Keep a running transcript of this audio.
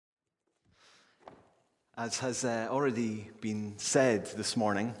As has already been said this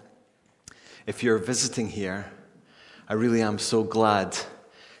morning, if you're visiting here, I really am so glad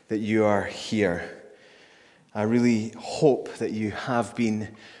that you are here. I really hope that you have been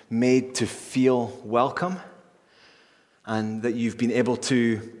made to feel welcome and that you've been able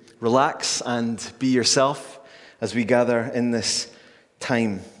to relax and be yourself as we gather in this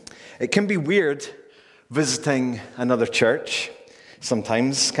time. It can be weird visiting another church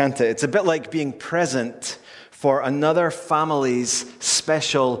sometimes, can't it? It's a bit like being present for another family's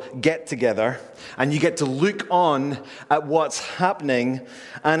special get-together, and you get to look on at what's happening,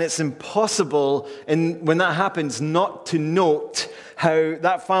 and it's impossible when that happens not to note how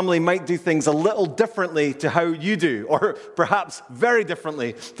that family might do things a little differently to how you do, or perhaps very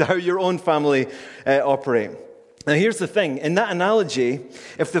differently to how your own family operate. Now here's the thing, in that analogy,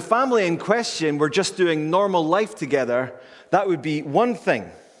 if the family in question were just doing normal life together, that would be one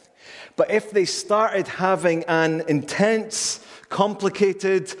thing. But if they started having an intense,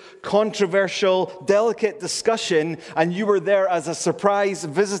 complicated, controversial, delicate discussion, and you were there as a surprise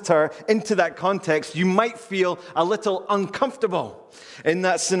visitor into that context, you might feel a little uncomfortable in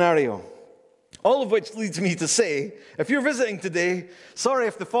that scenario. All of which leads me to say, if you're visiting today, sorry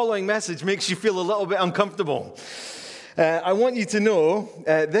if the following message makes you feel a little bit uncomfortable. I want you to know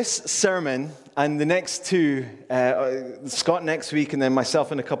this sermon and the next two, Scott next week and then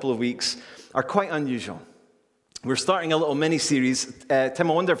myself in a couple of weeks, are quite unusual. We're starting a little mini-series.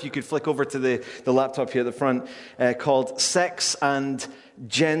 Tim, I wonder if you could flick over to the laptop here at the front, called Sex and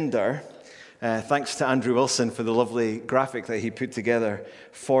Gender. Thanks to Andrew Wilson for the lovely graphic that he put together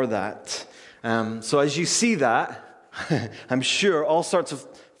for that. So as you see that, I'm sure all sorts of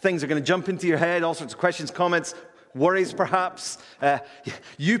things are going to jump into your head, all sorts of questions, comments, worries perhaps.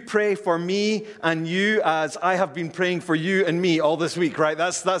 You pray for me and you as I have been praying for you and me all this week, right?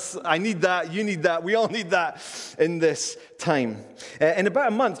 That's I need that, you need that, we all need that in this time. In about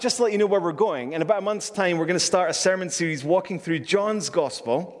a month, just to let you know where we're going, in about a month's time, we're going to start a sermon series walking through John's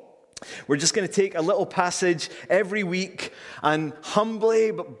Gospel. We're just going to take a little passage every week and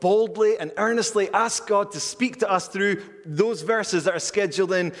humbly but boldly and earnestly ask God to speak to us through those verses that are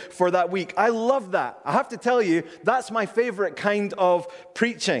scheduled in for that week. I love that. I have to tell you, that's my favorite kind of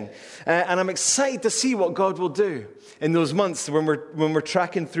preaching. And I'm excited to see what God will do in those months when we're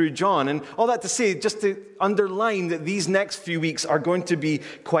tracking through John. And all that to say, just to underline that these next few weeks are going to be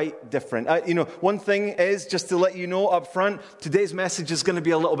quite different. One thing is, just to let you know up front, today's message is going to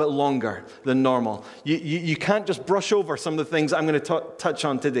be a little bit longer than normal. You can't just brush over some of the things I'm going to touch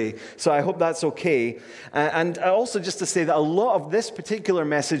on today. So I hope that's okay. And also just to say that a lot of this particular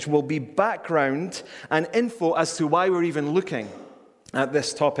message will be background and info as to why we're even looking at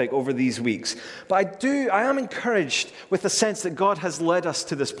this topic over these weeks. But I am encouraged with the sense that God has led us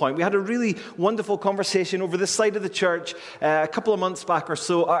to this point. We had a really wonderful conversation over this side of the church a couple of months back or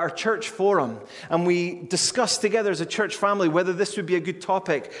so at our church forum. And we discussed together as a church family whether this would be a good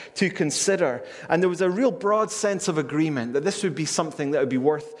topic to consider. And there was a real broad sense of agreement that this would be something that would be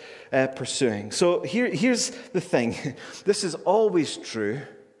worth pursuing. So here's the thing. This is always true.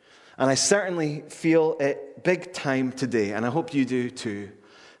 And I certainly feel it big time today, and I hope you do too.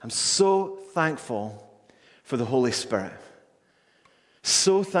 I'm so thankful for the Holy Spirit.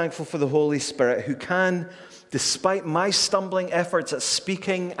 So thankful for the Holy Spirit who can, despite my stumbling efforts at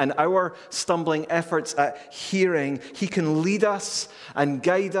speaking and our stumbling efforts at hearing, he can lead us and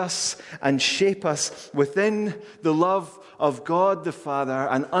guide us and shape us within the love of God the Father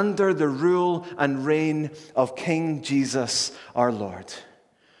and under the rule and reign of King Jesus our Lord.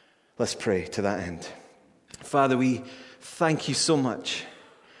 Let's pray to that end. Father, we thank you so much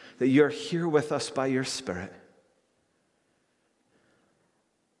that you're here with us by your Spirit.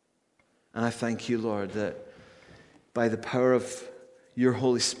 And I thank you, Lord, that by the power of your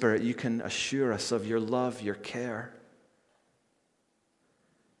Holy Spirit, you can assure us of your love, your care,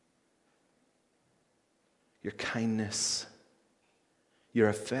 your kindness, your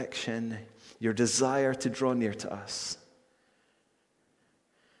affection, your desire to draw near to us.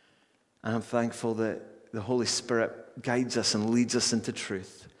 And I'm thankful that the Holy Spirit guides us and leads us into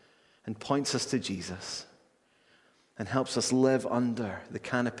truth and points us to Jesus and helps us live under the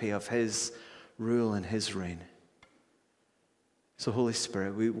canopy of his rule and his reign. So, Holy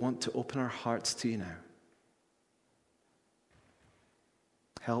Spirit, we want to open our hearts to you now.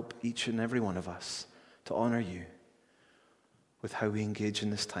 Help each and every one of us to honor you with how we engage in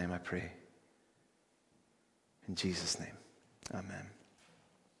this time, I pray. In Jesus' name, amen.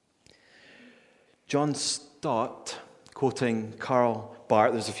 John Stott, quoting Karl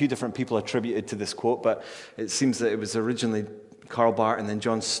Barth, there's a few different people attributed to this quote, but it seems that it was originally Karl Barth and then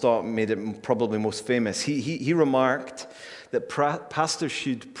John Stott made it probably most famous. He remarked that pastors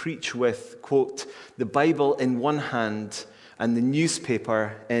should preach with, quote, the Bible in one hand and the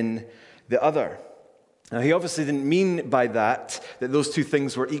newspaper in the other. Now, he obviously didn't mean by that those two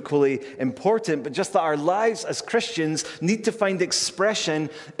things were equally important, but just that our lives as Christians need to find expression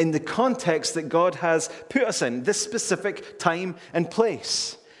in the context that God has put us in, this specific time and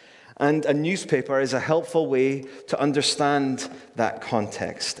place. And a newspaper is a helpful way to understand that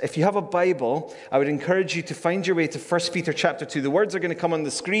context. If you have a Bible, I would encourage you to find your way to 1 Peter chapter 2. The words are going to come on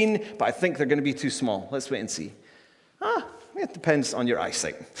the screen, but I think they're going to be too small. Let's wait and see. It depends on your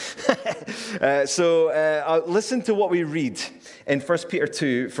eyesight. So listen to what we read in 1 Peter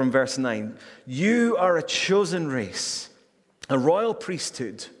 2 from verse 9. You are a chosen race, a royal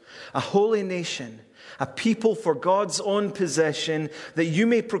priesthood, a holy nation, a people for God's own possession, that you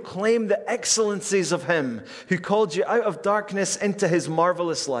may proclaim the excellencies of him who called you out of darkness into his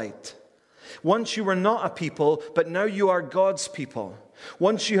marvelous light. Once you were not a people, but now you are God's people.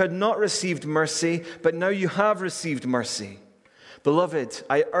 Once you had not received mercy, but now you have received mercy. Beloved,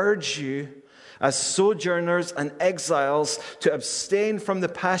 I urge you, as sojourners and exiles, to abstain from the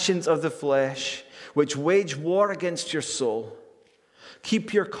passions of the flesh, which wage war against your soul.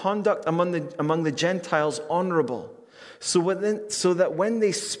 Keep your conduct among the Gentiles honorable, so that when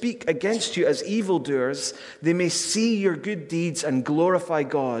they speak against you as evildoers, they may see your good deeds and glorify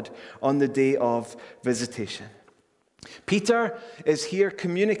God on the day of visitation. Peter is here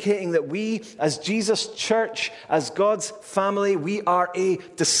communicating that we, as Jesus' church, as God's family, we are a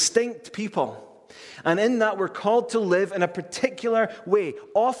distinct people. And in that, we're called to live in a particular way,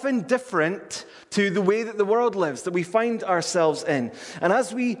 often different to the way that the world lives, that we find ourselves in. And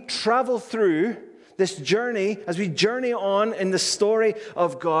as we travel through this journey, as we journey on in the story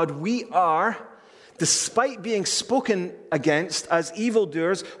of God, we are, despite being spoken against as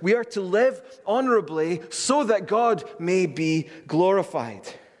evildoers, we are to live honorably so that God may be glorified.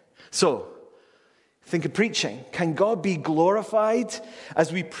 So, think of preaching. Can God be glorified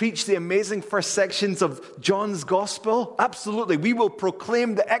as we preach the amazing first sections of John's gospel? Absolutely. We will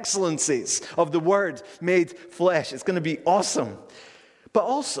proclaim the excellencies of the Word made flesh. It's going to be awesome. But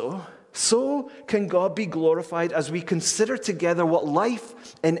also, so can God be glorified as we consider together what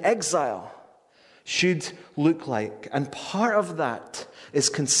life in exile should look like. And part of that is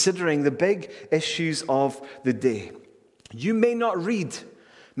considering the big issues of the day. You may not read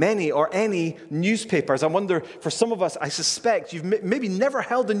many or any newspapers. I wonder, for some of us, I suspect you've maybe never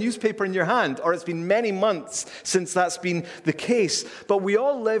held a newspaper in your hand, or it's been many months since that's been the case. But we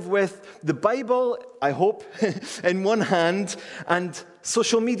all live with the Bible, I hope, in one hand, and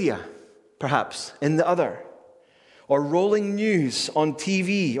social media, perhaps, in the other. Or rolling news on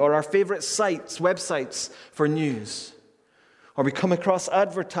TV, or our favorite sites, websites for news. Or we come across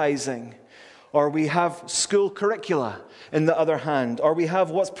advertising, or we have school curricula in the other hand, or we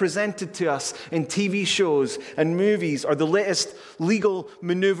have what's presented to us in TV shows and movies, or the latest legal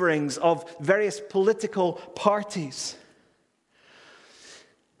maneuverings of various political parties.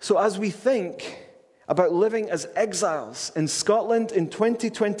 So as we think about living as exiles in Scotland in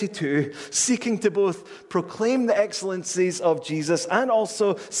 2022, seeking to both proclaim the excellencies of Jesus and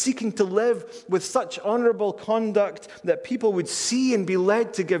also seeking to live with such honorable conduct that people would see and be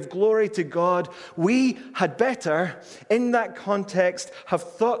led to give glory to God, we had better, in that context, have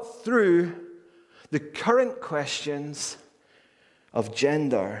thought through the current questions of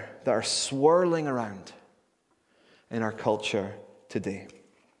gender that are swirling around in our culture today.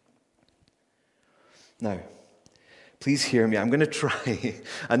 Now, please hear me. I'm going to try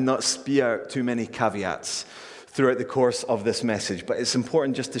and not spew out too many caveats throughout the course of this message, but it's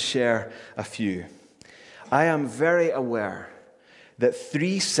important just to share a few. I am very aware that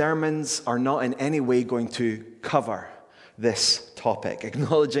 3 sermons are not in any way going to cover this topic,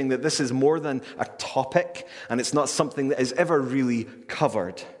 acknowledging that this is more than a topic and it's not something that is ever really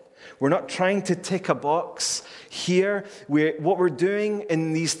covered. We're not trying to tick a box here. What we're doing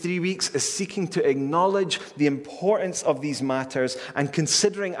in these 3 weeks is seeking to acknowledge the importance of these matters and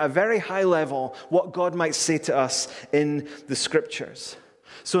considering at a very high level what God might say to us in the Scriptures.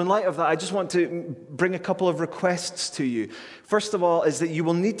 So in light of that, I just want to bring a couple of requests to you. First of all is that you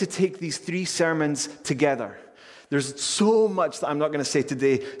will need to take these 3 sermons together. There's so much that I'm not going to say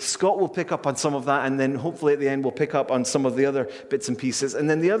today. Scott will pick up on some of that, and then hopefully at the end we'll pick up on some of the other bits and pieces. And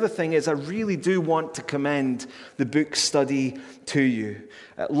then the other thing is I really do want to commend the book study to you.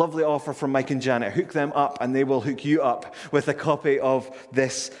 Lovely offer from Mike and Janet. Hook them up and they will hook you up with a copy of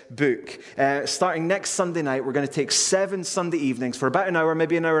this book. Starting next Sunday night, we're going to take 7 Sunday evenings for about an hour,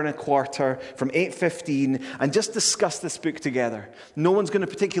 maybe an hour and a quarter, from 8:15, and just discuss this book together. No one's going to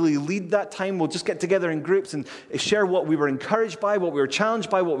particularly lead that time. We'll just get together in groups and share what we were encouraged by, what we were challenged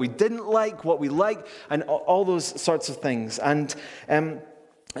by, what we didn't like, what we liked, and all those sorts of things. And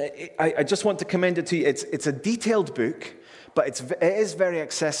I just want to commend it to you. It's a detailed book, but it is very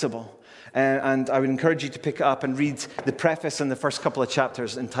accessible. And I would encourage you to pick it up and read the preface and the first couple of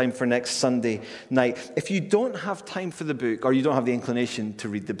chapters in time for next Sunday night. If you don't have time for the book, or you don't have the inclination to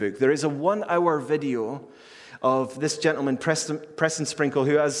read the book, there is a 1-hour video of this gentleman, Preston Sprinkle,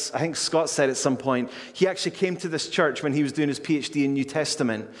 who, as I think Scott said at some point, he actually came to this church when he was doing his PhD in New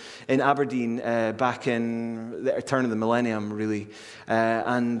Testament in Aberdeen back in the turn of the millennium, really.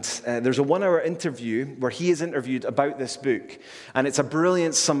 And there's a 1-hour interview where he is interviewed about this book. And it's a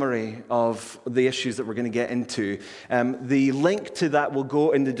brilliant summary of the issues that we're going to get into. The link to that will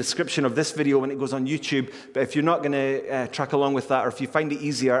go in the description of this video when it goes on YouTube. But if you're not going to track along with that, or if you find it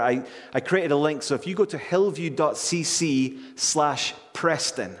easier, I created a link. So if you go to hillview.cc/Preston,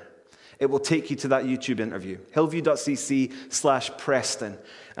 it will take you to that YouTube interview. hillview.cc/Preston.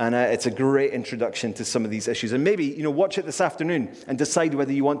 And it's a great introduction to some of these issues. And maybe, watch it this afternoon and decide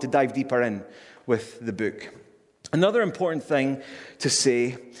whether you want to dive deeper in with the book. Another important thing to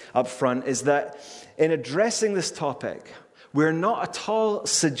say up front is that in addressing this topic, we're not at all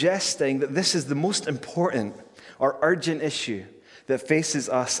suggesting that this is the most important or urgent issue that faces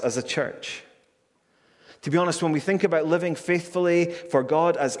us as a church. To be honest, when we think about living faithfully for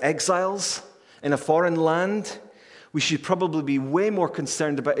God as exiles in a foreign land, we should probably be way more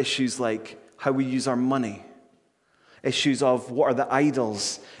concerned about issues like how we use our money, issues of what are the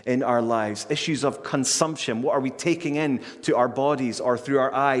idols in our lives, issues of consumption, what are we taking in to our bodies or through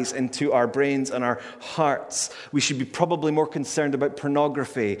our eyes into our brains and our hearts. We should be probably more concerned about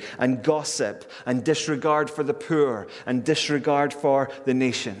pornography and gossip and disregard for the poor and disregard for the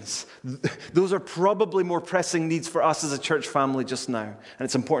nations. Those are probably more pressing needs for us as a church family just now. And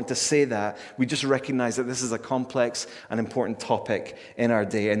it's important to say that. We just recognize that this is a complex and important topic in our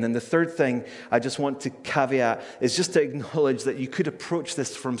day. And then the third thing I just want to caveat is just to acknowledge that you could approach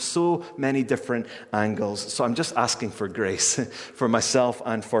this from so many different angles. So I'm just asking for grace for myself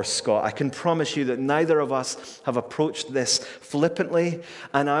and for Scott. I can promise you that neither of us have approached this flippantly.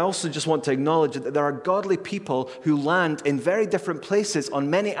 And I also just want to acknowledge that there are godly people who land in very different places on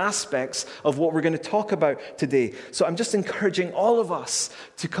many aspects of what we're going to talk about today. So I'm just encouraging all of us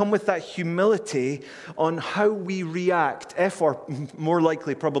to come with that humility on how we react, if or more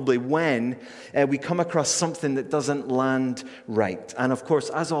likely probably when, we come across something that doesn't land right. And of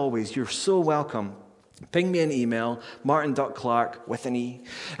course, as always, you're so welcome. Ping me an email, martin.clark with an E,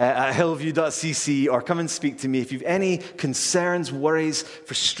 at hillview.cc, or come and speak to me. If you've any concerns, worries,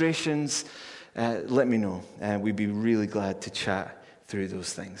 frustrations, let me know. We'd be really glad to chat through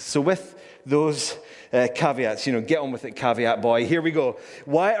those things. So with those caveats, get on with it, caveat boy. Here we go.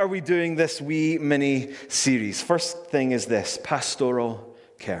 Why are we doing this wee mini series? First thing is this: pastoral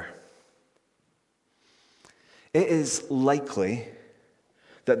care. It is likely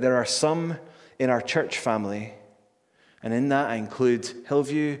that there are some in our church family, and in that I include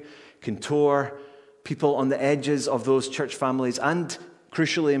Hillview, Contour, people on the edges of those church families, and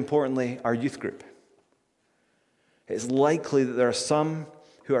crucially importantly, our youth group. It is likely that there are some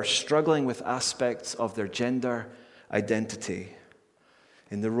who are struggling with aspects of their gender identity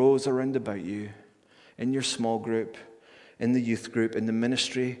in the rows around about you, in your small group, in the youth group, in the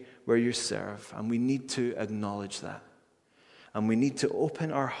ministry where you serve. And we need to acknowledge that. And we need to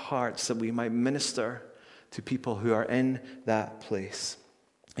open our hearts that we might minister to people who are in that place.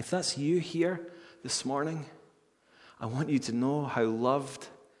 If that's you here this morning, I want you to know how loved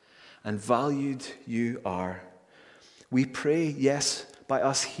and valued you are. We pray, yes, by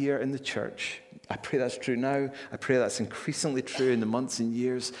us here in the church. I pray that's true now. I pray that's increasingly true in the months and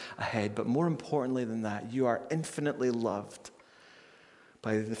years ahead. But more importantly than that, you are infinitely loved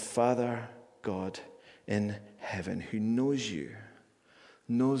by the Father God in heaven, who knows you,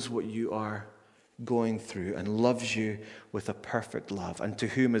 knows what you are going through, and loves you with a perfect love, and to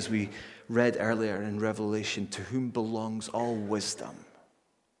whom, as we read earlier in Revelation, to whom belongs all wisdom.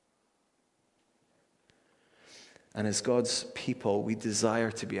 And as God's people, we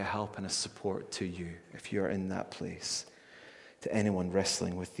desire to be a help and a support to you, if you're in that place, to anyone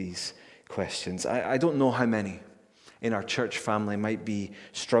wrestling with these questions. I don't know how many in our church family might be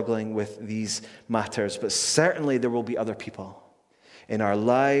struggling with these matters, but certainly there will be other people in our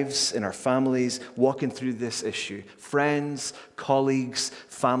lives, in our families, walking through this issue. Friends, colleagues,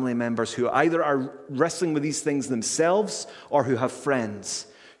 family members who either are wrestling with these things themselves or who have friends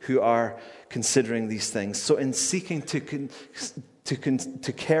who are considering these things. So in seeking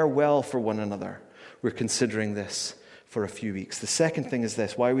to care well for one another, we're considering this for a few weeks. The second thing is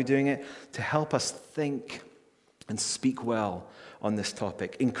this. Why are we doing it? To help us think and speak well on this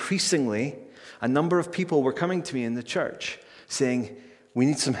topic. Increasingly, a number of people were coming to me in the church saying, we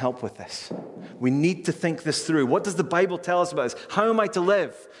need some help with this. We need to think this through. What does the Bible tell us about this? How am I to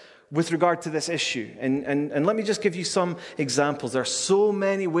live with regard to this issue? And let me just give you some examples. There are so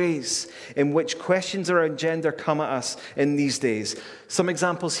many ways in which questions around gender come at us in these days. Some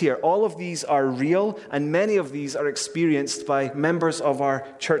examples here. All of these are real, and many of these are experienced by members of our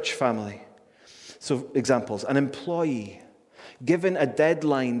church family. So examples. An employee given a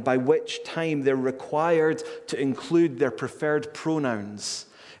deadline by which time they're required to include their preferred pronouns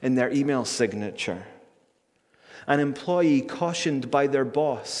in their email signature. An employee cautioned by their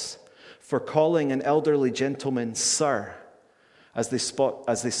boss for calling an elderly gentleman sir as they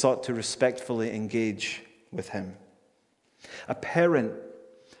sought to respectfully engage with him. A parent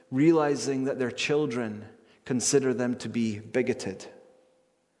realizing that their children consider them to be bigoted.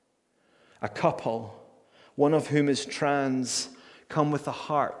 A couple, one of whom is trans, come with a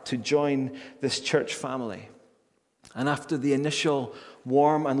heart to join this church family. And after the initial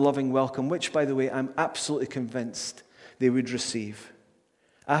warm and loving welcome, which, by the way, I'm absolutely convinced they would receive,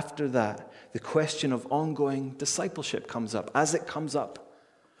 after that, the question of ongoing discipleship comes up, as it comes up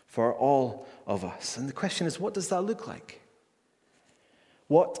for all of us. And the question is, what does that look like?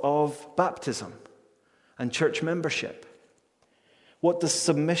 What of baptism and church membership? What does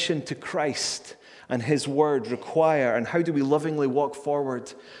submission to Christ and His Word require, and how do we lovingly walk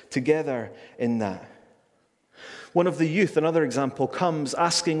forward together in that? One of the youth, another example, comes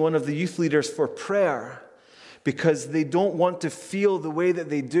asking one of the youth leaders for prayer because they don't want to feel the way that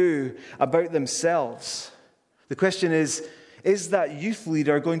they do about themselves. The question is that youth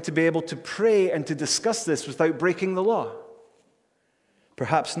leader going to be able to pray and to discuss this without breaking the law?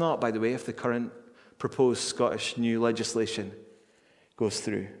 Perhaps not, by the way, if the current proposed Scottish new legislation goes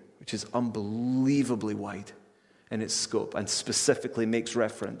through, which is unbelievably wide in its scope and specifically makes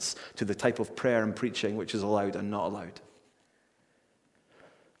reference to the type of prayer and preaching which is allowed and not allowed.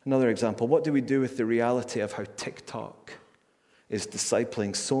 Another example, what do we do with the reality of how TikTok is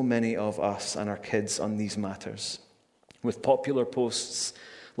discipling so many of us and our kids on these matters? With popular posts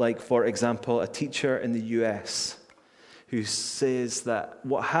like, for example, a teacher in the US who says that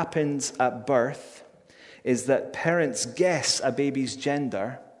what happens at birth is that parents guess a baby's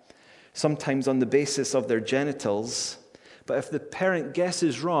gender, sometimes on the basis of their genitals, but if the parent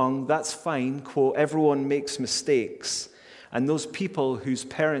guesses wrong, that's fine, quote, everyone makes mistakes, and those people whose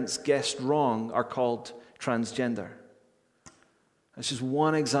parents guessed wrong are called transgender. That's just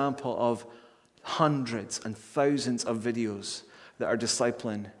one example of hundreds and thousands of videos that are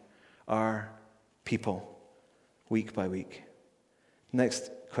discipling our people week by week. Next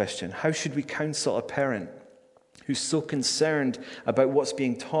question, how should we counsel a parent who's so concerned about what's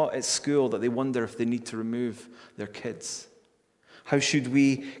being taught at school that they wonder if they need to remove their kids? How should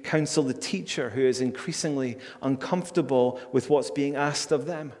we counsel the teacher who is increasingly uncomfortable with what's being asked of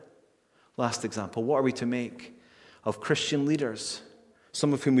them? Last example, what are we to make of Christian leaders,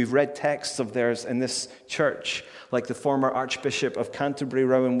 some of whom we've read texts of theirs in this church, like the former Archbishop of Canterbury,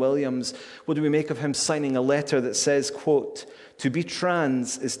 Rowan Williams? What do we make of him signing a letter that says, quote, "To be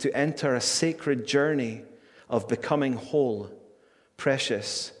trans is to enter a sacred journey of becoming whole,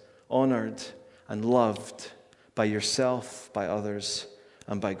 precious, honored, and loved by yourself, by others,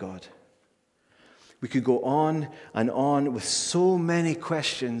 and by God." We could go on and on with so many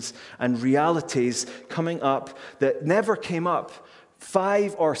questions and realities coming up that never came up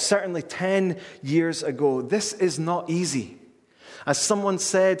 5 or certainly 10 years ago. This is not easy. As someone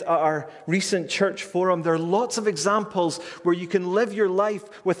said at our recent church forum, there are lots of examples where you can live your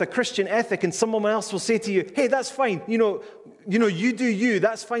life with a Christian ethic and someone else will say to you, hey, that's fine. You do you.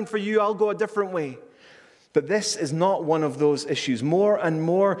 That's fine for you. I'll go a different way. But this is not one of those issues. More and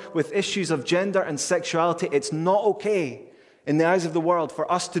more with issues of gender and sexuality, it's not okay in the eyes of the world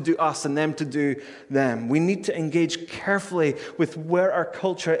for us to do us and them to do them. We need to engage carefully with where our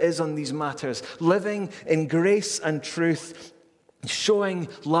culture is on these matters, living in grace and truth, showing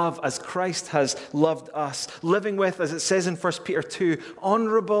love as Christ has loved us, living with, as it says in 1 Peter 2,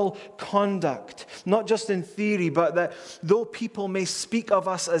 honorable conduct, not just in theory, but that though people may speak of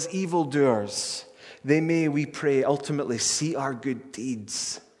us as evildoers, they may, we pray, ultimately see our good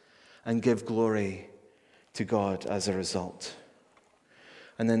deeds and give glory to God as a result.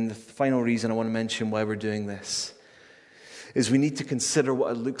 And then the final reason I want to mention why we're doing this is we need to consider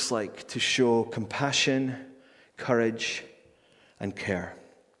what it looks like to show compassion, courage, and care.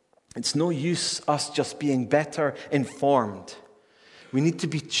 It's no use us just being better informed. We need to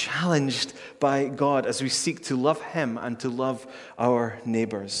be challenged by God as we seek to love Him and to love our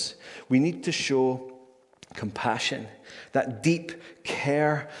neighbors. We need to show compassion, that deep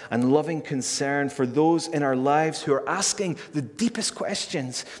care and loving concern for those in our lives who are asking the deepest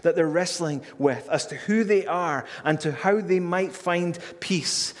questions that they're wrestling with as to who they are and to how they might find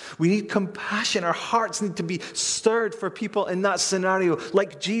peace. We need compassion. Our hearts need to be stirred for people in that scenario,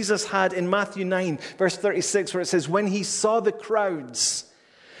 like Jesus had in Matthew 9, verse 36, where it says, when He saw the crowds,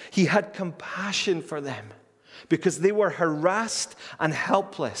 He had compassion for them, because they were harassed and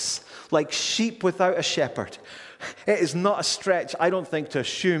helpless, like sheep without a shepherd. It is not a stretch, I don't think, to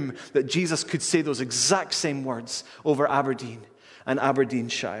assume that Jesus could say those exact same words over Aberdeen and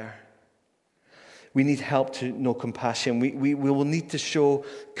Aberdeenshire. We need help to know compassion. We will need to show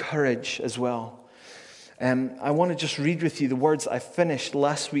courage as well. I want to just read with you the words I finished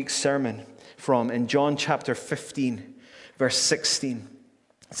last week's sermon from in John chapter 15, verse 16.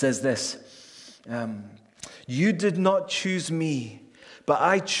 It says this, you did not choose me, but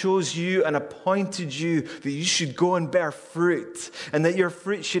I chose you and appointed you that you should go and bear fruit, and that your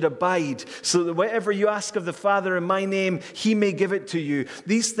fruit should abide, so that whatever you ask of the Father in my name, He may give it to you.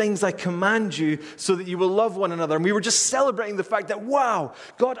 These things I command you, so that you will love one another. And we were just celebrating the fact that, wow,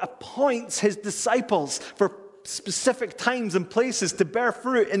 God appoints His disciples for specific times and places to bear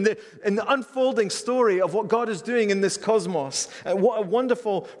fruit in the unfolding story of what God is doing in this cosmos. What a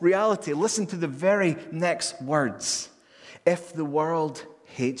wonderful reality. Listen to the very next words. If the world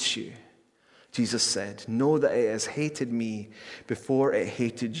hates you, Jesus said, know that it has hated me before it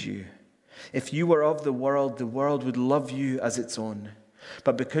hated you. If you were of the world would love you as its own.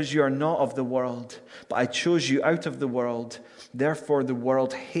 But because you are not of the world, but I chose you out of the world, therefore the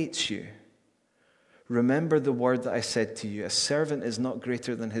world hates you. Remember the word that I said to you, a servant is not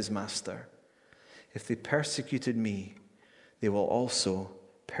greater than his master. If they persecuted me, they will also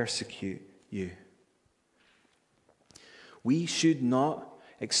persecute you. We should not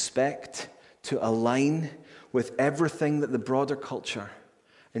expect to align with everything that the broader culture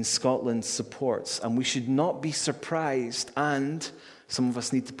in Scotland supports. And we should not be surprised, and some of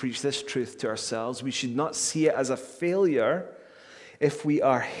us need to preach this truth to ourselves, we should not see it as a failure if we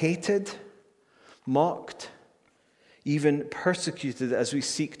are hated, mocked, even persecuted as we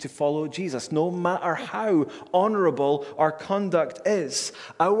seek to follow Jesus, no matter how honorable our conduct is.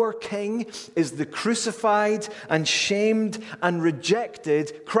 Our King is the crucified and shamed and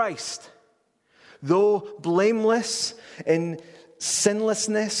rejected Christ. Though blameless in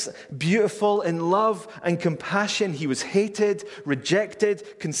sinlessness, beautiful in love and compassion, He was hated,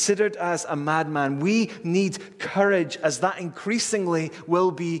 rejected, considered as a madman. We need courage, as that increasingly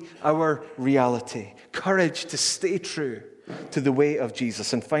will be our reality. Courage to stay true to the way of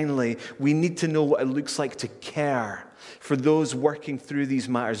Jesus. And finally, we need to know what it looks like to care for those working through these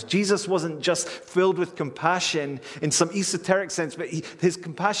matters. Jesus wasn't just filled with compassion in some esoteric sense, but His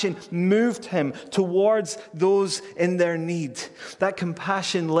compassion moved Him towards those in their need. That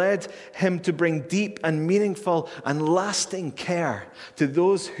compassion led Him to bring deep and meaningful and lasting care to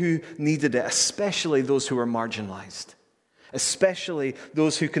those who needed it, especially those who were marginalized. Especially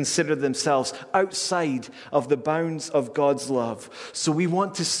those who consider themselves outside of the bounds of God's love. So we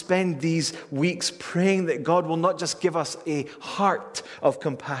want to spend these weeks praying that God will not just give us a heart of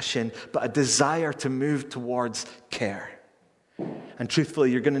compassion, but a desire to move towards care. And truthfully,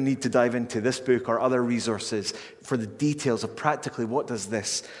 you're going to need to dive into this book or other resources for the details of practically what does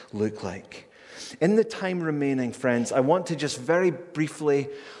this look like. In the time remaining, friends, I want to just very briefly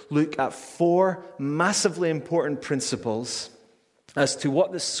look at 4 massively important principles as to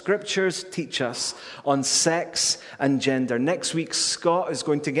what the Scriptures teach us on sex and gender. Next week, Scott is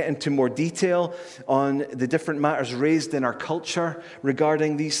going to get into more detail on the different matters raised in our culture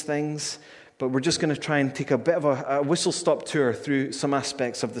regarding these things. But we're just going to try and take a bit of a whistle-stop tour through some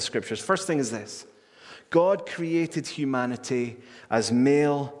aspects of the Scriptures. First thing is this. God created humanity as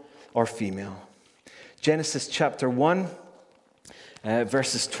male or female. Genesis chapter 1,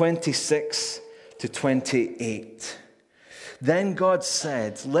 verses 26 to 28. Then God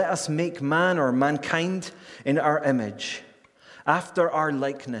said, let us make man or mankind in our image, after our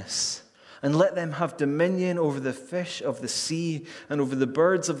likeness, and let them have dominion over the fish of the sea, and over the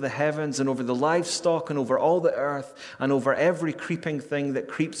birds of the heavens, and over the livestock, and over all the earth, and over every creeping thing that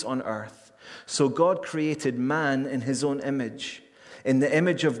creeps on earth. So God created man in His own image. In the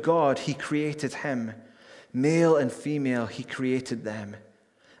image of God, He created him. Male and female, He created them.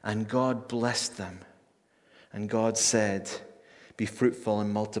 And God blessed them. And God said, be fruitful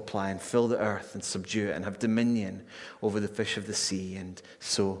and multiply and fill the earth and subdue it and have dominion over the fish of the sea and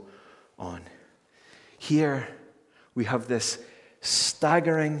so on. Here we have this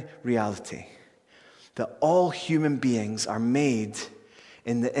staggering reality that all human beings are made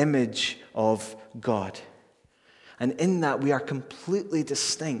in the image of God. And in that we are completely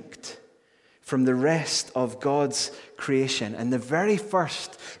distinct from the rest of God's creation. And the very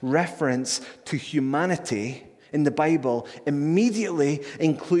first reference to humanity in the Bible immediately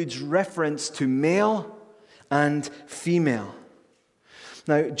includes reference to male and female.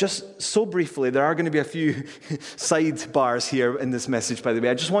 Now, just so briefly, there are going to be a few sidebars here in this message, by the way.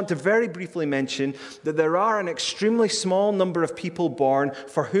 I just want to very briefly mention that there are an extremely small number of people born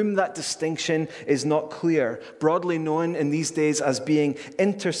for whom that distinction is not clear. Broadly known in these days as being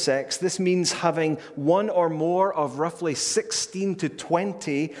intersex, this means having one or more of roughly 16 to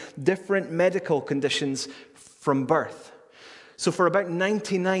 20 different medical conditions from birth. So for about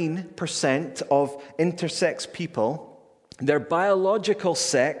 99% of intersex people, their biological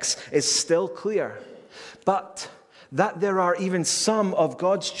sex is still clear. But that there are even some of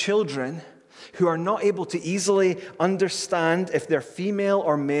God's children who are not able to easily understand if they're female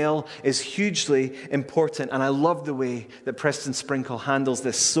or male is hugely important. And I love the way that Preston Sprinkle handles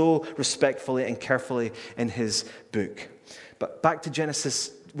this so respectfully and carefully in his book. But back to Genesis.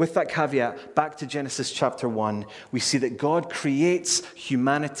 With that caveat, back to Genesis chapter 1, we see that God creates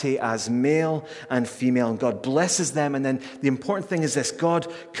humanity as male and female, and God blesses them, and then the important thing is this, God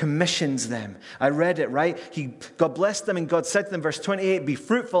commissions them. I read it, right? God blessed them, and God said to them, verse 28, be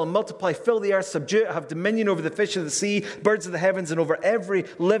fruitful and multiply, fill the earth, subdue it, have dominion over the fish of the sea, birds of the heavens, and over every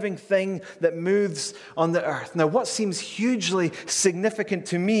living thing that moves on the earth. Now, what seems hugely significant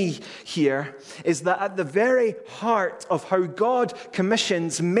to me here is that at the very heart of how God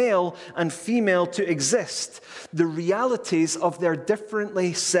commissions male and female to exist, the realities of their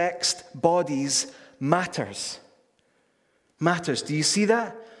differently sexed bodies matters. Do you see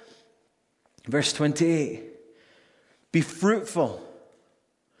that? Verse 28. Be fruitful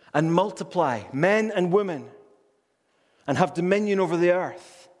and multiply, men and women, and have dominion over the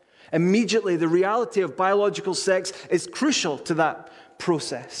earth. Immediately, the reality of biological sex is crucial to that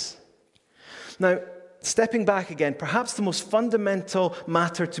process. Now, stepping back again, perhaps the most fundamental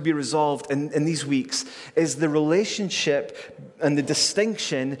matter to be resolved in these weeks is the relationship and the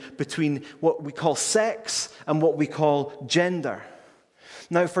distinction between what we call sex and what we call gender.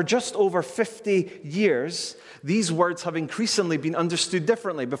 Now, for just over 50 years, these words have increasingly been understood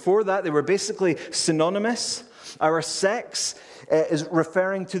differently. Before that, they were basically synonymous. Our sex is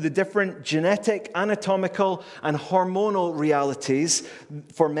referring to the different genetic, anatomical, and hormonal realities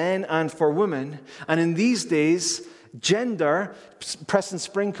for men and for women. And in these days, gender, Preston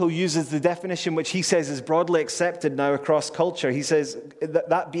Sprinkle uses the definition which he says is broadly accepted now across culture. He says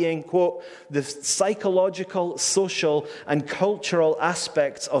that being, quote, the psychological, social, and cultural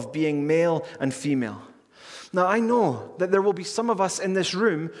aspects of being male and female. Now, I know that there will be some of us in this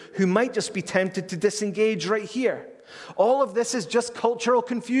room who might just be tempted to disengage right here. All of this is just cultural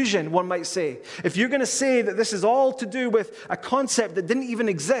confusion, one might say. If you're going to say that this is all to do with a concept that didn't even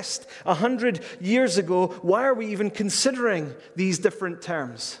exist 100 years ago, why are we even considering these different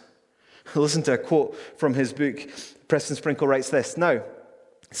terms? Listen to a quote from his book. Preston Sprinkle writes this, now,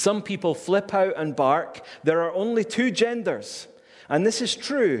 some people flip out and bark, there are only two genders. And this is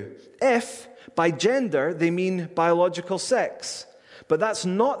true if by gender they mean biological sex. But that's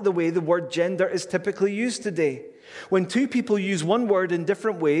not the way the word gender is typically used today. When two people use one word in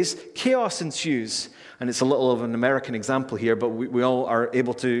different ways, chaos ensues. And it's a little of an American example here, but we all are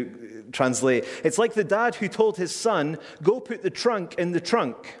able to translate. It's like the dad who told his son, go put the trunk in the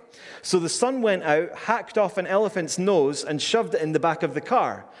trunk. So the son went out, hacked off an elephant's nose, and shoved it in the back of the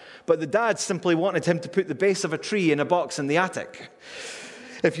car. But the dad simply wanted him to put the base of a tree in a box in the attic.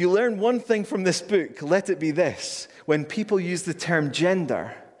 If you learn one thing from this book, let it be this. When people use the term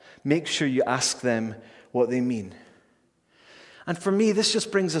gender, make sure you ask them what they mean. And for me, this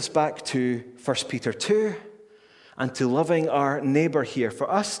just brings us back to 1 Peter 2 and to loving our neighbor here. For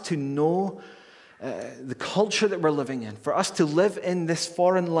us to know the culture that we're living in, for us to live in this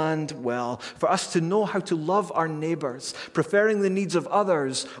foreign land well, for us to know how to love our neighbors, preferring the needs of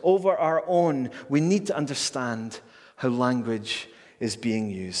others over our own, we need to understand how language is being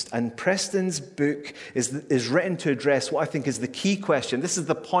used. And Preston's book is written to address what I think is the key question. This is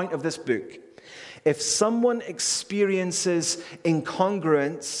the point of this book. If someone experiences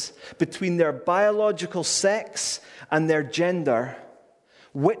incongruence between their biological sex and their gender,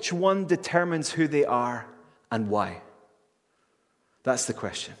 which one determines who they are and why? That's the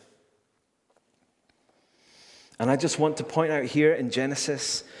question. And I just want to point out here in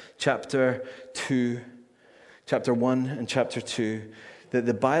Genesis chapter 1 and chapter 2, that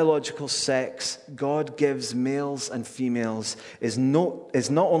the biological sex God gives males and females is not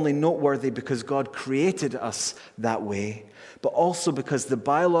only noteworthy because God created us that way, but also because the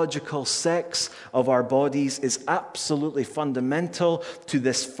biological sex of our bodies is absolutely fundamental to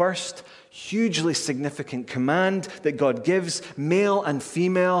this first hugely significant command that God gives male and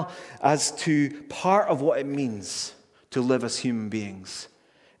female as to part of what it means to live as human beings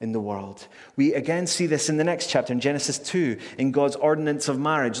in the world. We again see this in the next chapter, in Genesis 2, in God's ordinance of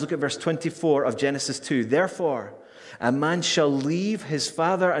marriage. Look at verse 24 of Genesis 2. Therefore, a man shall leave his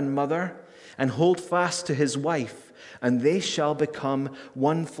father and mother and hold fast to his wife, and they shall become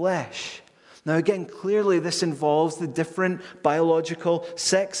one flesh. Now again, clearly this involves the different biological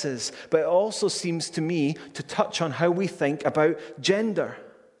sexes, but it also seems to me to touch on how we think about gender.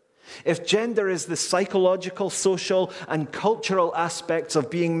 If gender is the psychological, social, and cultural aspects of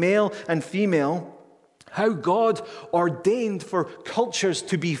being male and female, how God ordained for cultures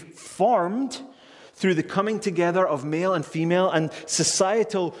to be formed through the coming together of male and female and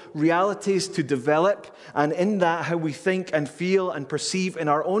societal realities to develop, and in that how we think and feel and perceive in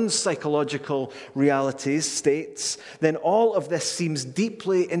our own psychological realities, states, then all of this seems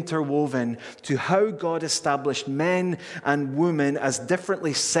deeply interwoven to how God established men and women as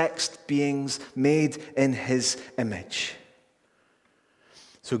differently sexed beings made in His image.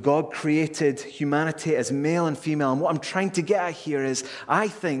 So God created humanity as male and female. And what I'm trying to get at here is, I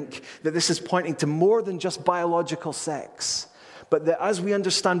think that this is pointing to more than just biological sex. But that as we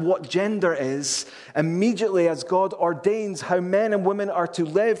understand what gender is, immediately as God ordains how men and women are to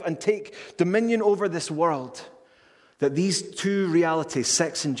live and take dominion over this world, that these two realities,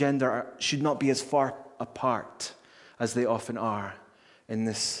 sex and gender, should not be as far apart as they often are in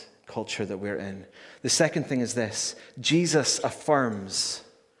this culture that we're in. The second thing is this: Jesus affirms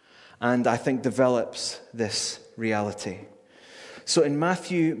and I think develops this reality. So in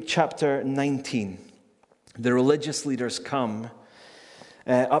Matthew chapter 19, the religious leaders come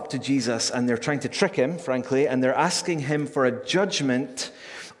up to Jesus and they're trying to trick him, frankly, and they're asking him for a judgment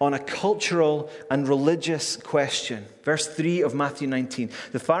on a cultural and religious question. Verse 3 of Matthew 19.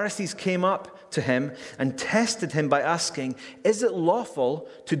 The Pharisees came up to him and tested him by asking, "Is it lawful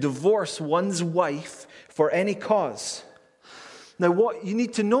to divorce one's wife for any cause?" Now, what you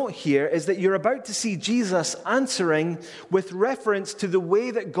need to note here is that you're about to see Jesus answering with reference to the way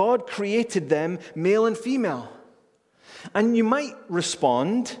that God created them, male and female. And you might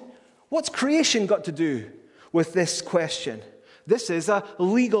respond, what's creation got to do with this question? This is a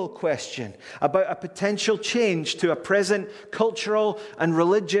legal question about a potential change to a present cultural and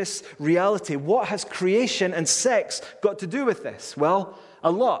religious reality. What has creation and sex got to do with this? Well, a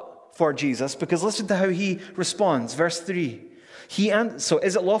lot for Jesus, because listen to how he responds. Verse 3. So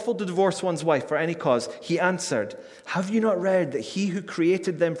is it lawful to divorce one's wife for any cause? He answered, "Have you not read that he who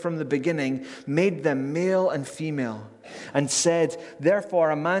created them from the beginning made them male and female, and said,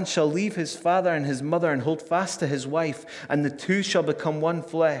 therefore a man shall leave his father and his mother and hold fast to his wife, and the two shall become one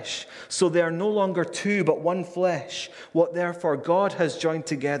flesh. So they are no longer two, but one flesh. What therefore God has joined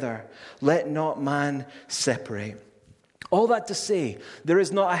together, let not man separate." All that to say, there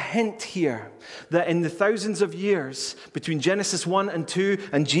is not a hint here that in the thousands of years between Genesis 1 and 2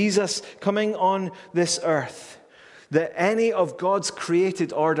 and Jesus coming on this earth, that any of God's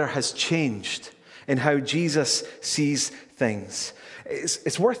created order has changed in how Jesus sees things.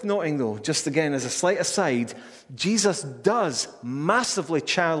 It's worth noting, though, just again as a slight aside, Jesus does massively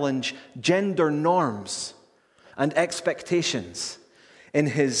challenge gender norms and expectations in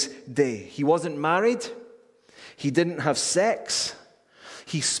his day. He wasn't married. He didn't have sex.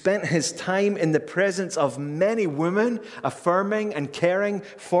 He spent his time in the presence of many women, affirming and caring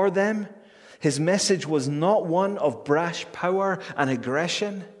for them. His message was not one of brash power and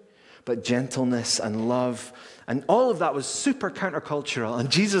aggression, but gentleness and love. And all of that was super countercultural.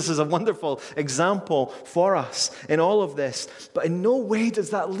 And Jesus is a wonderful example for us in all of this. But in no way does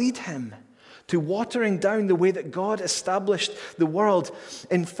that lead him to watering down the way that God established the world.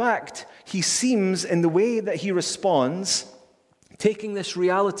 In fact, he seems, in the way that he responds, taking this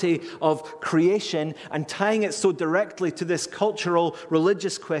reality of creation and tying it so directly to this cultural,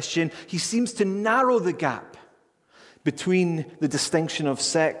 religious question, he seems to narrow the gap between the distinction of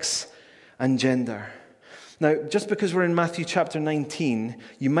sex and gender. Now, just because we're in Matthew chapter 19,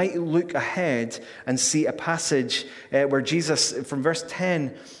 you might look ahead and see a passage where Jesus, from verse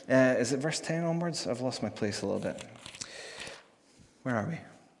 10, is it verse 10 onwards? I've lost my place a little bit. Where are we?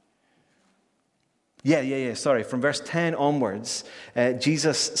 Sorry. From verse 10 onwards,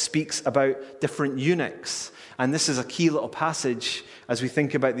 Jesus speaks about different eunuchs. And this is a key little passage as we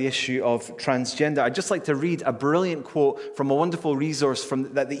think about the issue of transgender. I'd just like to read a brilliant quote from a wonderful resource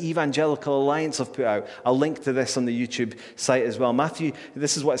that the Evangelical Alliance have put out. I'll link to this on the YouTube site as well.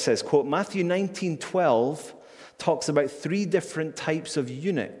 This is what it says, quote, Matthew 19:12 talks about 3 different types of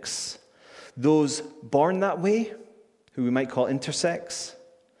eunuchs. Those born that way, who we might call intersex,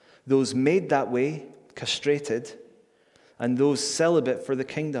 those made that way, castrated, and those celibate for the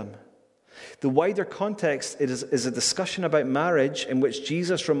kingdom. The wider context is a discussion about marriage in which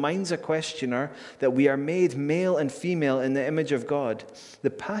Jesus reminds a questioner that we are made male and female in the image of God. The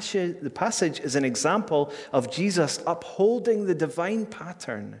passage is an example of Jesus upholding the divine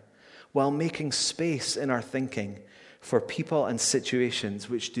pattern while making space in our thinking for people and situations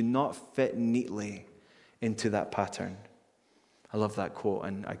which do not fit neatly into that pattern. I love that quote,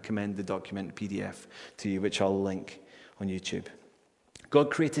 and I commend the document PDF to you, which I'll link on YouTube. God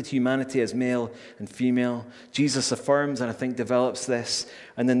created humanity as male and female. Jesus affirms and I think develops this.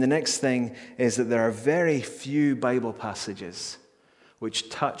 And then the next thing is that there are very few Bible passages which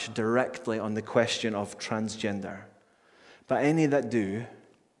touch directly on the question of transgender. But any that do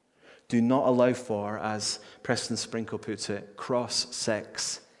not allow for, as Preston Sprinkle puts it,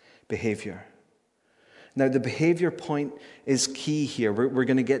 cross-sex behavior. Now, the behavior point is key here. We're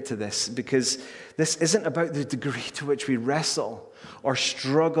going to get to this because this isn't about the degree to which we wrestle or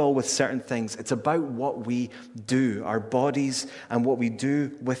struggle with certain things. It's about what we do. Our bodies and what we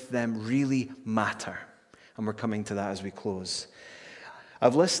do with them really matter. And we're coming to that as we close.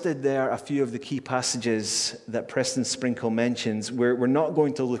 I've listed there a few of the key passages that Preston Sprinkle mentions. We're not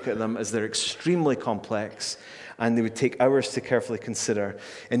going to look at them as they're extremely complex and they would take hours to carefully consider.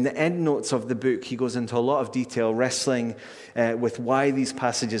 In the end notes of the book, he goes into a lot of detail, wrestling with why these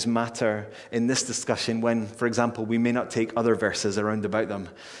passages matter in this discussion when, for example, we may not take other verses around about them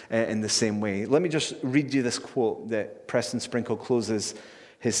in the same way. Let me just read you this quote that Preston Sprinkle closes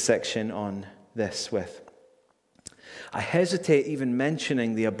his section on this with. I hesitate even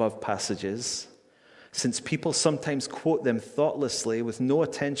mentioning the above passages, since people sometimes quote them thoughtlessly with no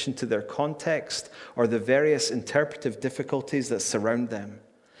attention to their context or the various interpretive difficulties that surround them.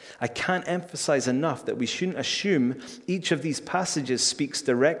 I can't emphasize enough that we shouldn't assume each of these passages speaks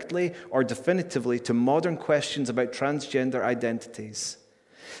directly or definitively to modern questions about transgender identities.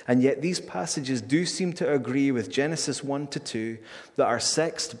 And yet these passages do seem to agree with Genesis 1-2 that our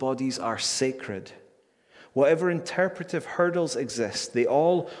sexed bodies are sacred. Whatever interpretive hurdles exist, they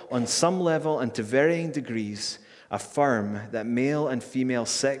all, on some level and to varying degrees, affirm that male and female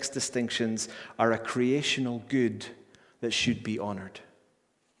sex distinctions are a creational good that should be honored.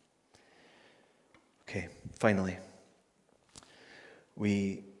 Okay, finally,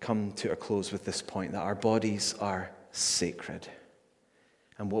 we come to a close with this point that our bodies are sacred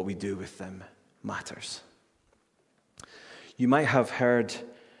and what we do with them matters. You might have heard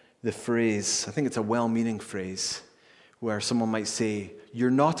the phrase, I think it's a well-meaning phrase, where someone might say, you're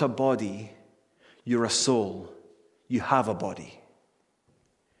not a body, you're a soul, you have a body.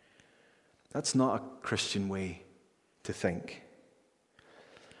 That's not a Christian way to think.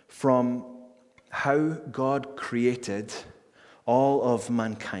 From how God created all of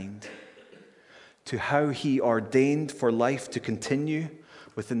mankind to how he ordained for life to continue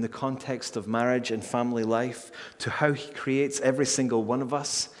within the context of marriage and family life, to how he creates every single one of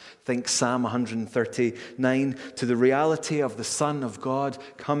us. Think Psalm 139, to the reality of the Son of God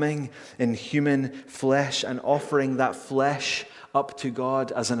coming in human flesh and offering that flesh up to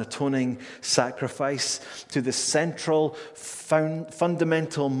God as an atoning sacrifice, to the central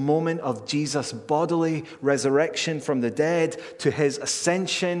fundamental moment of Jesus' bodily resurrection from the dead, to his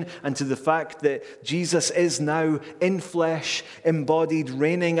ascension, and to the fact that Jesus is now in flesh, embodied,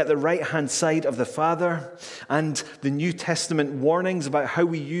 reigning at the right-hand side of the Father, and the New Testament warnings about how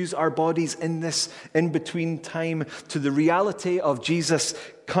we use our bodies in this in-between time, to the reality of Jesus'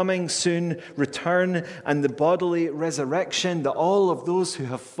 coming soon return and the bodily resurrection that all of those who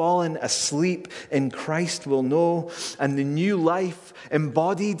have fallen asleep in Christ will know, and the new life,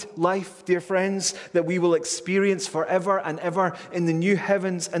 embodied life, dear friends, that we will experience forever and ever in the new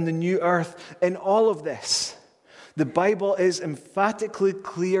heavens and the new earth. In all of this, the Bible is emphatically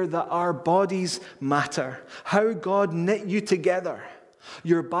clear that our bodies matter. How God knit you together.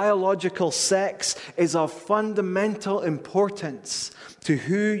 Your biological sex is of fundamental importance to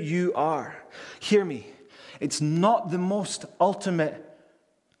who you are. Hear me. It's not the most ultimate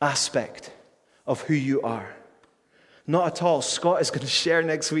aspect of who you are. Not at all. Scott is going to share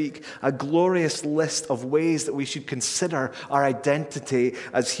next week a glorious list of ways that we should consider our identity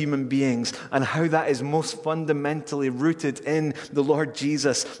as human beings and how that is most fundamentally rooted in the Lord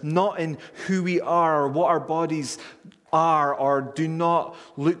Jesus, not in who we are or what our bodies are or do not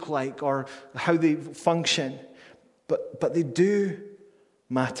look like or how they function, but they do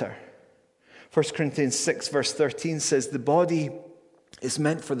matter. 1 Corinthians 6 verse 13 says, the body is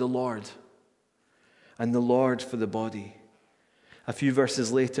meant for the Lord, and the Lord for the body. A few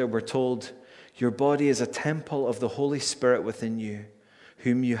verses later, we're told, your body is a temple of the Holy Spirit within you,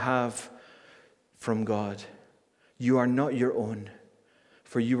 whom you have from God. You are not your own,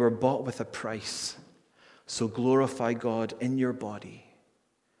 for you were bought with a price. So glorify God in your body.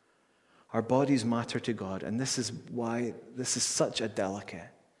 Our bodies matter to God, and this is why this is such a delicate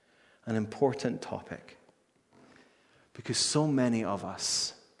and important topic. Because so many of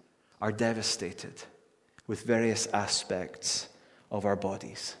us are devastated with various aspects of our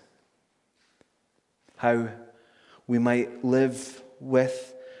bodies. How we might live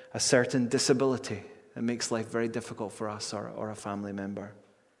with a certain disability that makes life very difficult for us or a family member.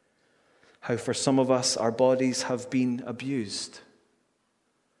 How for some of us, our bodies have been abused.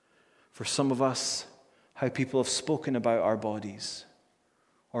 For some of us, how people have spoken about our bodies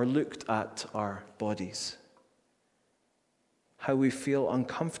or looked at our bodies. How we feel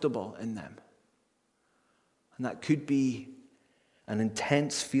uncomfortable in them. And that could be an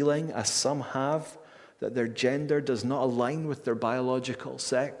intense feeling, as some have, that their gender does not align with their biological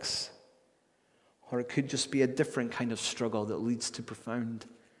sex. Or it could just be a different kind of struggle that leads to profound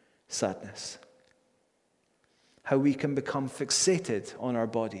sadness. How we can become fixated on our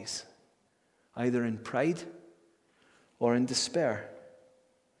bodies, either in pride or in despair.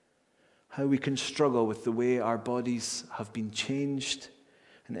 How we can struggle with the way our bodies have been changed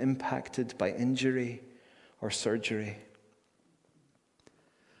and impacted by injury or surgery.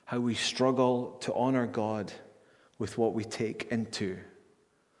 How we struggle to honor God with what we take into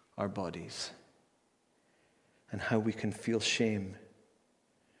our bodies. And how we can feel shame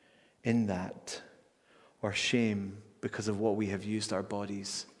in that, or shame because of what we have used our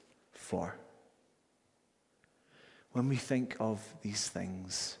bodies for. When we think of these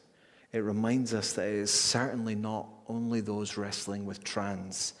things, it reminds us that it is certainly not only those wrestling with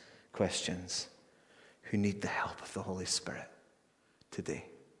trans questions who need the help of the Holy Spirit today.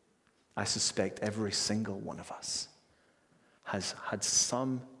 I suspect every single one of us has had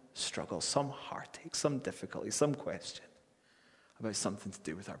some struggle, some heartache, some difficulty, some question about something to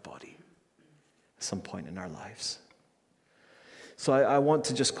do with our body at some point in our lives. So I want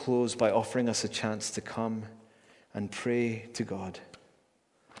to just close by offering us a chance to come and pray to God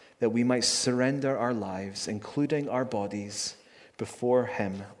that we might surrender our lives, including our bodies, before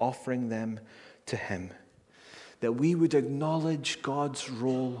Him, offering them to Him. That we would acknowledge God's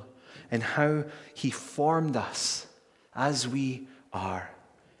role in how He formed us as we are,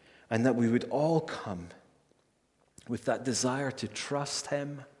 and that we would all come with that desire to trust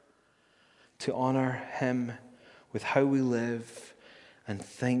Him, to honor Him with how we live and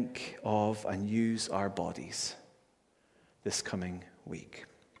think of and use our bodies this coming week.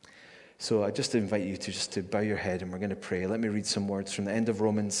 So I just invite you to bow your head and we're going to pray. Let me read some words from the end of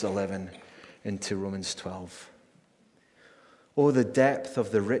Romans 11 into Romans 12. Oh, the depth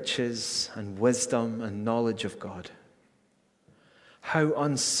of the riches and wisdom and knowledge of God. How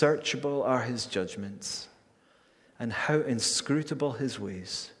unsearchable are His judgments and how inscrutable His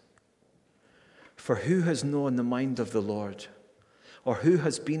ways. For who has known the mind of the Lord, or who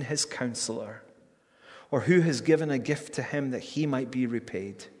has been His counselor, or who has given a gift to Him that He might be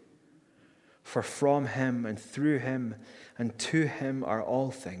repaid? For from Him and through Him and to Him are all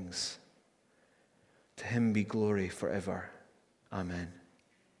things. To Him be glory forever. Amen.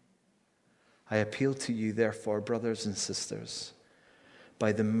 I appeal to you, therefore, brothers and sisters,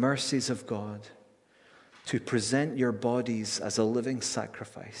 by the mercies of God, to present your bodies as a living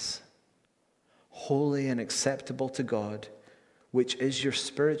sacrifice, holy and acceptable to God, which is your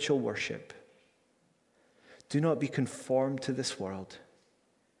spiritual worship. Do not be conformed to this world,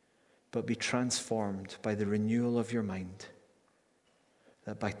 but be transformed by the renewal of your mind,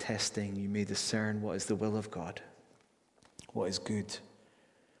 that by testing you may discern what is the will of God, what is good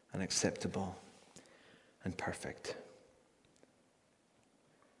and acceptable and perfect.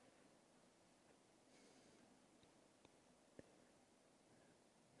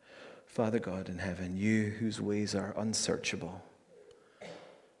 Father God in heaven, you whose ways are unsearchable,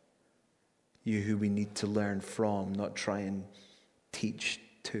 you who we need to learn from, not try and teach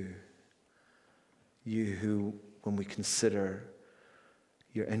to, you who, when we consider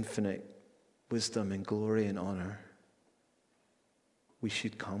your infinite wisdom and glory and honor, we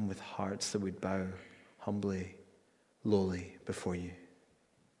should come with hearts that would bow humbly, lowly before you.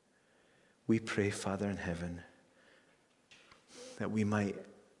 We pray, Father in heaven, that we might,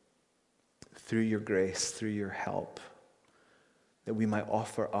 through your grace, through your help, that we might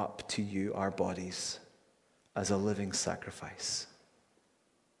offer up to you our bodies as a living sacrifice,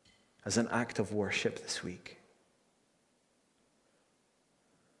 as an act of worship this week.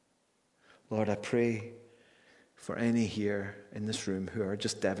 Lord, I pray for any here in this room who are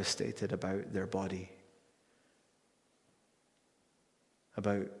just devastated about their body,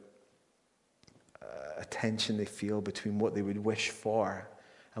 about a tension they feel between what they would wish for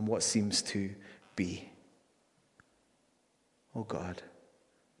and what seems to be. Oh God,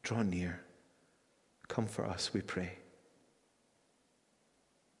 draw near. Comfort us, we pray.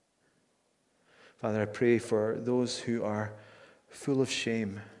 Father, I pray for those who are full of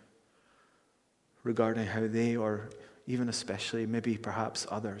shame regarding how they, or even especially, maybe perhaps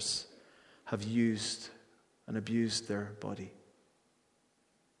others, have used and abused their body.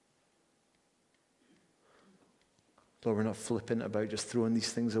 Lord, we're not flippant about just throwing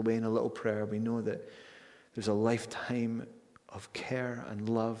these things away in a little prayer. We know that there's a lifetime of care and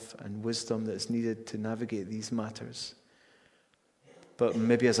love and wisdom that is needed to navigate these matters. But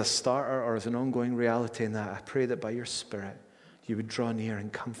maybe as a starter or as an ongoing reality in that, I pray that by your Spirit, you would draw near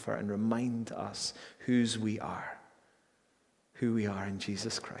and comfort and remind us who we are in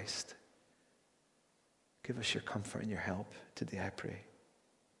Jesus Christ. Give us your comfort and your help today, I pray.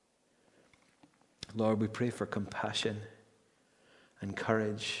 Lord, we pray for compassion and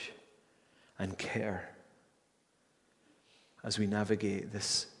courage and care as we navigate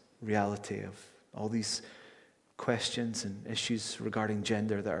this reality of all these questions and issues regarding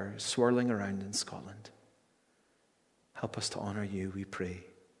gender that are swirling around in Scotland. Help us to honor you, we pray,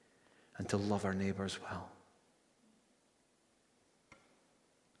 and to love our neighbours well.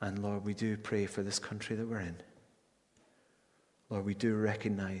 And Lord, we do pray for this country that we're in. Lord, we do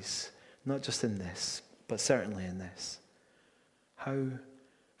recognize, not just in this, but certainly in this, how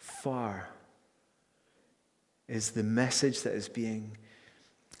far is the message that is being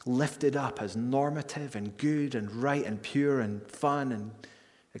lifted up as normative and good and right and pure and fun and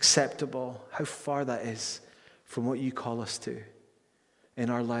acceptable, how far that is from what you call us to in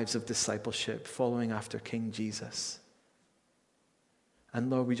our lives of discipleship, following after King Jesus. And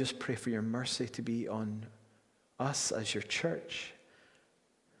Lord, we just pray for your mercy to be on us as your church,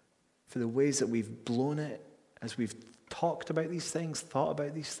 for the ways that we've blown it as we've talked about these things, thought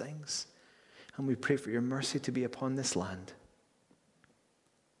about these things. And we pray for your mercy to be upon this land.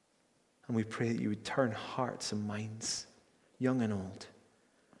 And we pray that you would turn hearts and minds, young and old,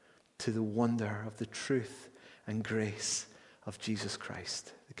 to the wonder of the truth and grace of Jesus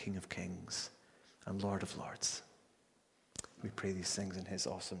Christ, the King of Kings and Lord of Lords. We pray these things in his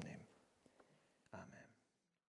awesome name.